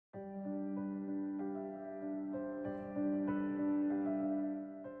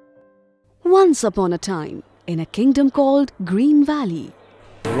Once upon a time, in a kingdom called Green Valley.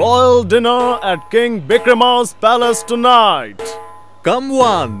 Royal dinner at King Bikrama's palace tonight. Come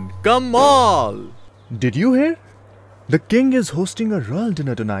one, come all. Did you hear? The king is hosting a royal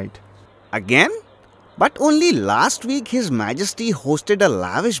dinner tonight. Again? But only last week His Majesty hosted a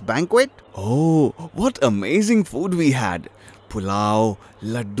lavish banquet. Oh, what amazing food we had. Pulao,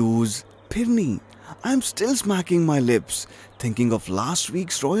 laddus, pirni. I'm still smacking my lips, thinking of last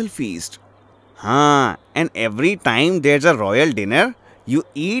week's royal feast. And every time there's a royal dinner, you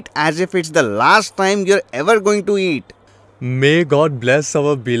eat as if it's the last time you're ever going to eat. May God bless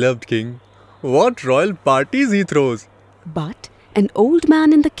our beloved king. What royal parties he throws. But an old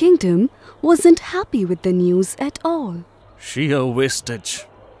man in the kingdom wasn't happy with the news at all. Sheer wastage.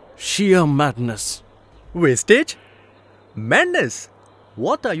 Sheer madness. Wastage? Madness?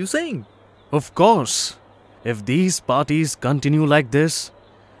 What are you saying? Of course, if these parties continue like this,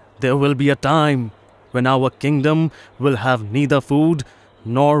 there will be a time when our kingdom will have neither food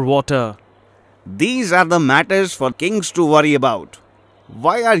nor water. These are the matters for kings to worry about.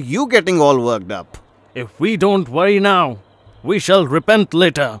 Why are you getting all worked up? If we don't worry now, we shall repent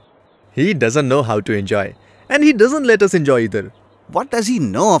later. He doesn't know how to enjoy, and he doesn't let us enjoy either. What does he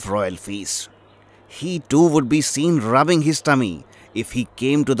know of royal feasts? He too would be seen rubbing his tummy if he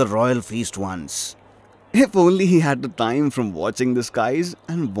came to the royal feast once. If only he had the time from watching the skies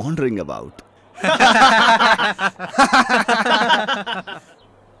and wandering about.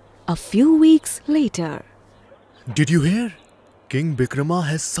 A few weeks later. Did you hear? King Bikrama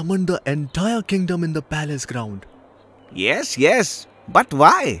has summoned the entire kingdom in the palace ground. Yes. But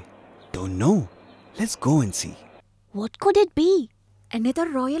why? Don't know. Let's go and see. What could it be? Another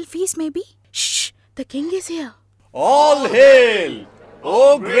royal feast maybe? Shh! The king is here. All hail,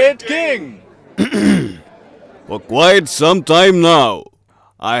 O great king! For quite some time now,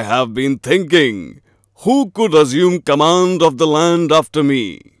 I have been thinking who could assume command of the land after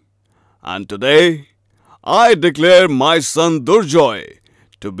me. And today, I declare my son Durjoy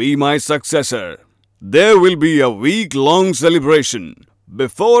to be my successor. There will be a week-long celebration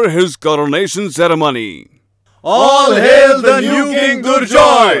before his coronation ceremony. All hail the new King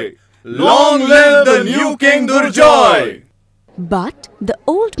Durjoy! Long live the new King Durjoy! But the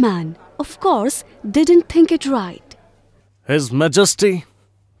old man, of course, didn't think it right. His Majesty,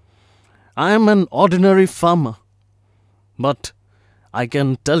 I am an ordinary farmer, but I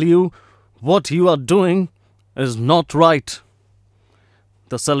can tell you what you are doing is not right.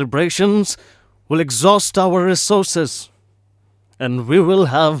 The celebrations will exhaust our resources, and we will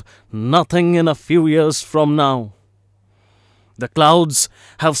have nothing in a few years from now. The clouds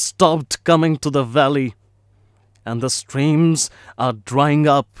have stopped coming to the valley, and the streams are drying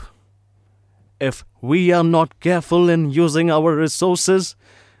up. If we are not careful in using our resources,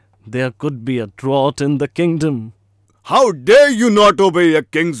 there could be a drought in the kingdom. How dare you not obey a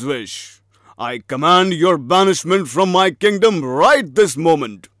king's wish? I command your banishment from my kingdom right this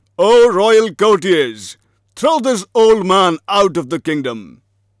moment. O royal courtiers, throw this old man out of the kingdom.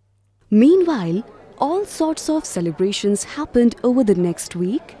 Meanwhile, all sorts of celebrations happened over the next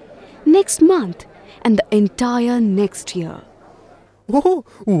week, next month, and the entire next year. Oh,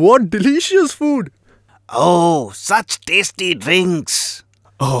 what delicious food! Oh, such tasty drinks!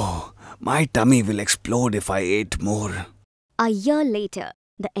 Oh, my tummy will explode if I ate more. A year later,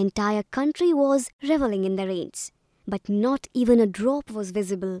 the entire country was reveling in the rains, but not even a drop was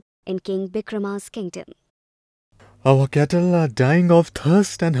visible in King Bikrama's kingdom. Our cattle are dying of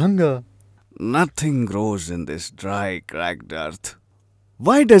thirst and hunger. Nothing grows in this dry, cracked earth.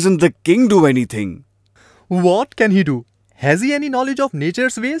 Why doesn't the king do anything? What can he do? Has he any knowledge of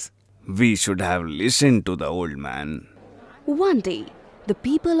nature's ways? We should have listened to the old man. One day, the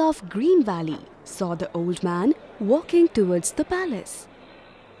people of Green Valley saw the old man walking towards the palace.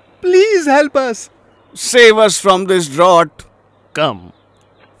 Please help us! Save us from this drought. Come,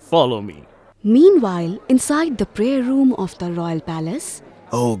 follow me. Meanwhile, inside the prayer room of the royal palace,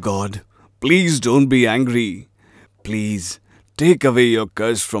 Oh God, please don't be angry. Please, take away your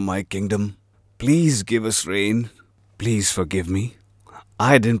curse from my kingdom. Please give us rain. Please forgive me.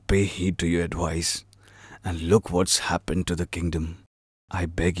 I didn't pay heed to your advice. And look what's happened to the kingdom. I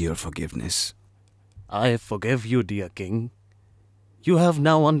beg your forgiveness. I forgive you, dear king. You have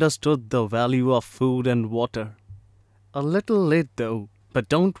now understood the value of food and water. A little late though, but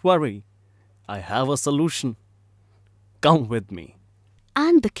don't worry. I have a solution. Come with me.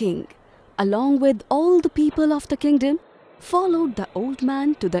 and the king, along with all the people of the kingdom, followed the old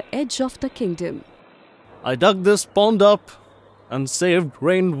man to the edge of the kingdom. I dug this pond up and saved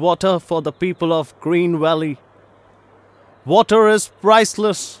rainwater for the people of Green Valley. Water is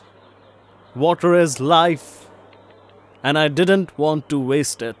priceless. Water is life, and I didn't want to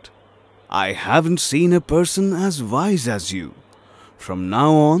waste it. I haven't seen a person as wise as you. From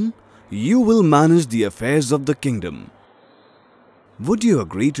now on, you will manage the affairs of the kingdom. Would you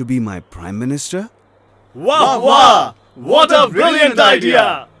agree to be my Prime Minister? Wah wah! What a brilliant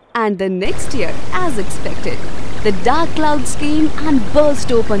idea! And the next year, as expected, the dark clouds came and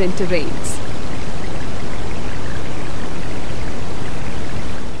burst open into rains.